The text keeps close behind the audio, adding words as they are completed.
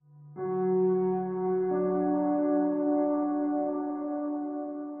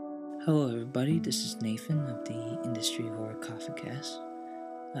Hello, everybody. This is Nathan of the Industry Horror Coffee Cast.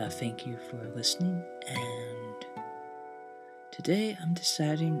 Thank you for listening. And today I'm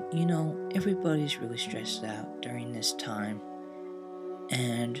deciding, everybody's really stressed out during this time.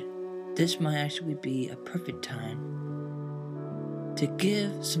 And this might actually be a perfect time to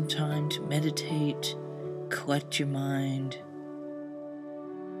give some time to meditate, collect your mind,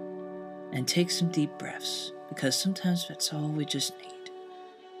 and take some deep breaths. Because sometimes that's all we just need.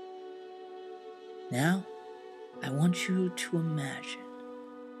 Now, I want you to imagine.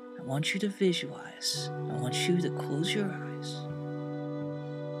 I want you to visualize. I want you to close your eyes.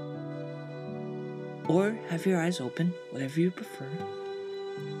 Or have your eyes open, whatever you prefer.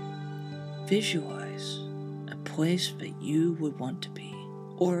 Visualize a place that you would want to be.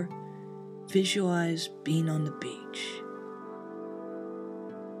 Or visualize being on the beach.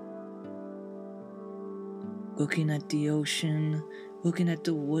 Looking at the ocean, looking at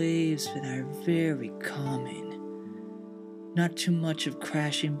the waves that are very calming. Not too much of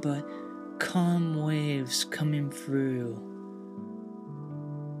crashing, but calm waves coming through.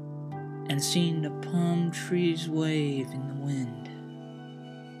 And seeing the palm trees wave in the wind.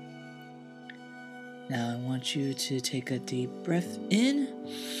 Now I want you to take a deep breath in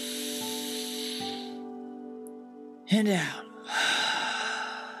and out.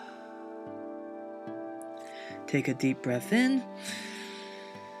 Take a deep breath in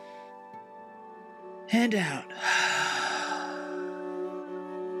and out.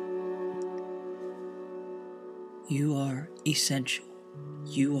 You are essential.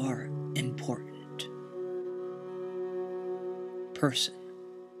 You are important. Person.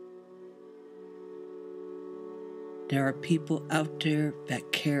 There are people out there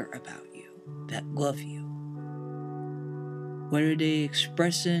that care about you, that love you. Whether they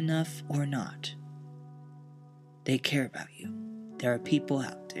express it enough or not, they care about you. There are people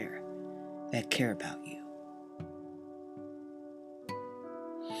out there that care about you.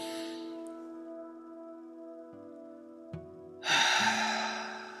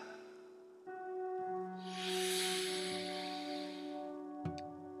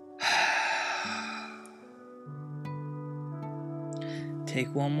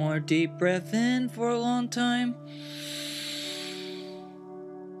 Take one more deep breath in for a long time.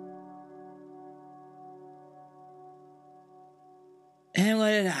 And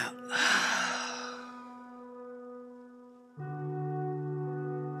let it out.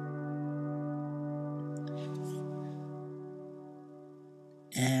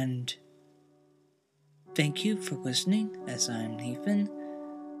 And thank you for listening, as I'm Nathan.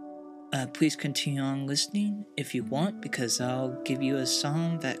 Please continue on listening if you want, because I'll give you a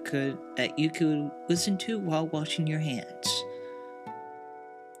song that you could listen to while washing your hands.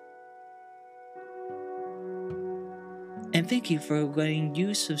 And thank you for letting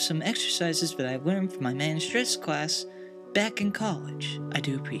use of some exercises that I learned from my managed stress class back in college. I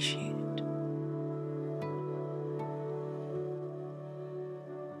do appreciate it.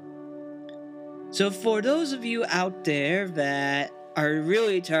 So for those of you out there that are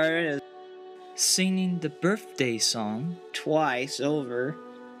really tired of singing the birthday song twice over,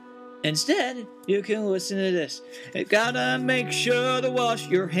 instead, you can listen to this. You gotta make sure to wash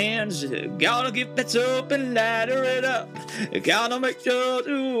your hands. You gotta get that soap and lather it up. You gotta make sure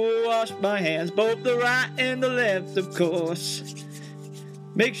to wash my hands, both the right and the left, of course.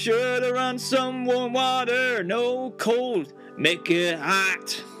 Make sure to run some warm water, no cold, make it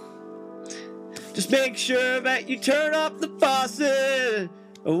hot. Just make sure that you turn off the faucet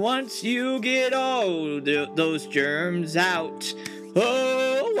once you get all those germs out.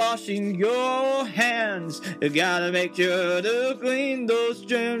 Oh, washing your hands. You gotta make sure to clean those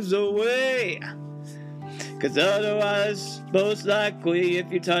germs away. 'Cause otherwise, most likely,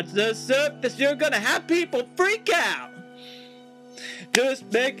 if you touch the surface, you're gonna have people freak out. Just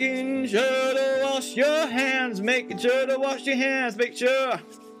making sure to wash your hands. Making sure to wash your hands. Make sure.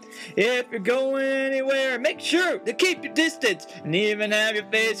 If you're going anywhere, make sure to keep your distance and even have your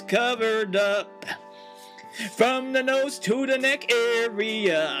face covered up from the nose to the neck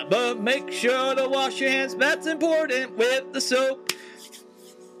area. But make sure to wash your hands, that's important, with the soap.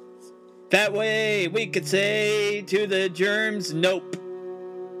 That way we could say to the germs, nope.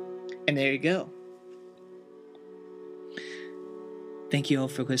 And there you go. Thank you all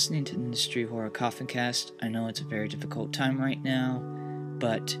for listening to the Industry Horror Coffin Cast. I know it's a very difficult time right now,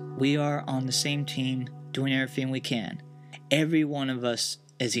 but we are on the same team, doing everything we can. Every one of us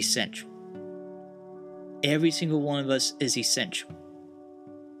is essential. Every single one of us is essential.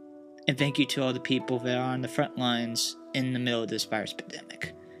 And thank you to all the people that are on the front lines in the middle of this virus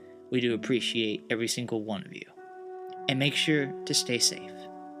pandemic. We do appreciate every single one of you. And make sure to stay safe.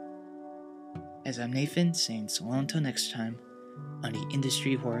 as I'm Nathan, saying so long until next time on the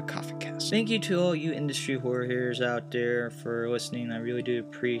Industry Horror Coffee Cast. Thank you to all you industry horror heroes out there for listening. I really do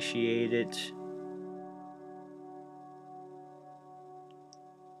appreciate it.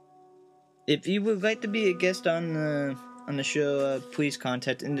 If you would like to be a guest on the show, please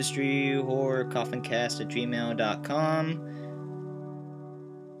contact industryhorrorcoffincast@gmail.com.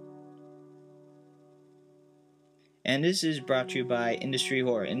 And this is brought to you by Industry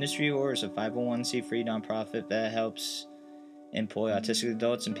Horror. Industry Horror is a 501c3 nonprofit that helps employ autistic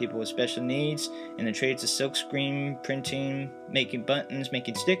adults and people with special needs in the trades of silkscreen, printing, making buttons,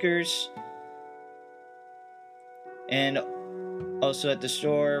 making stickers, and also at the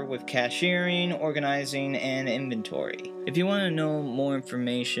store with cashiering, organizing, and inventory. If you want to know more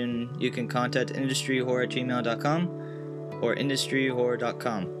information, you can contact industryhorror@gmail.com or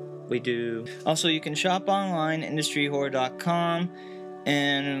industryhorror.com. We do. Also, you can shop online, industryhorror.com,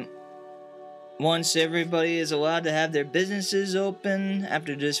 and once everybody is allowed to have their businesses open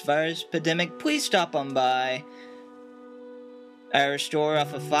after this virus pandemic, please stop on by our store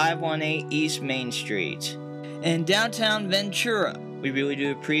off of 518 East Main Street in downtown Ventura. We really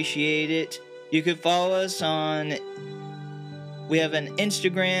do appreciate it. You can follow us on. We have an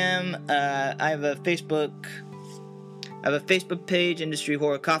Instagram. I have a Facebook page, Industry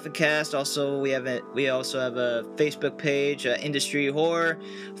Horror Coffee Cast. Also, we also have a Facebook page, Industry Horror.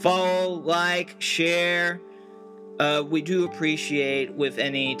 Follow, like, share. We do appreciate with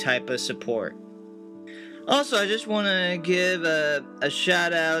any type of support. Also, I just want to give a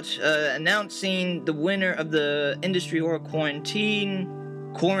shout out announcing the winner of the Industry Horror Quarantine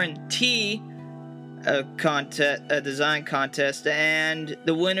design contest, and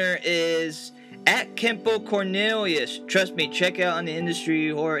the winner is at Kempo Cornelius. Trust me, check out on the Industry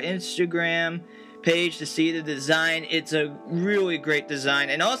Horror Instagram page to see the design. It's a really great design.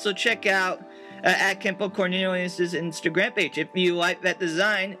 And also check out at Kempo Cornelius' Instagram page. If you like that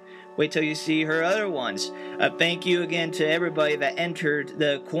design, wait till you see her other ones. Thank you again to everybody that entered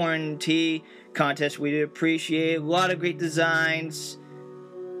the Quarantine contest. We do appreciate it. A lot of great designs.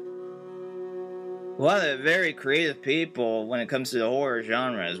 A lot of very creative people when it comes to the horror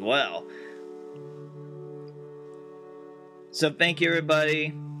genre as well. So thank you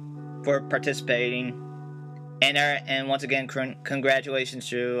everybody for participating, and once again congratulations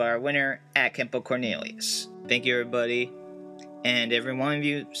to our winner at Kempo Cornelius. Thank you everybody, and every one of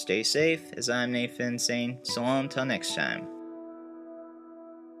you stay safe, as I'm Nathan saying so long until next time.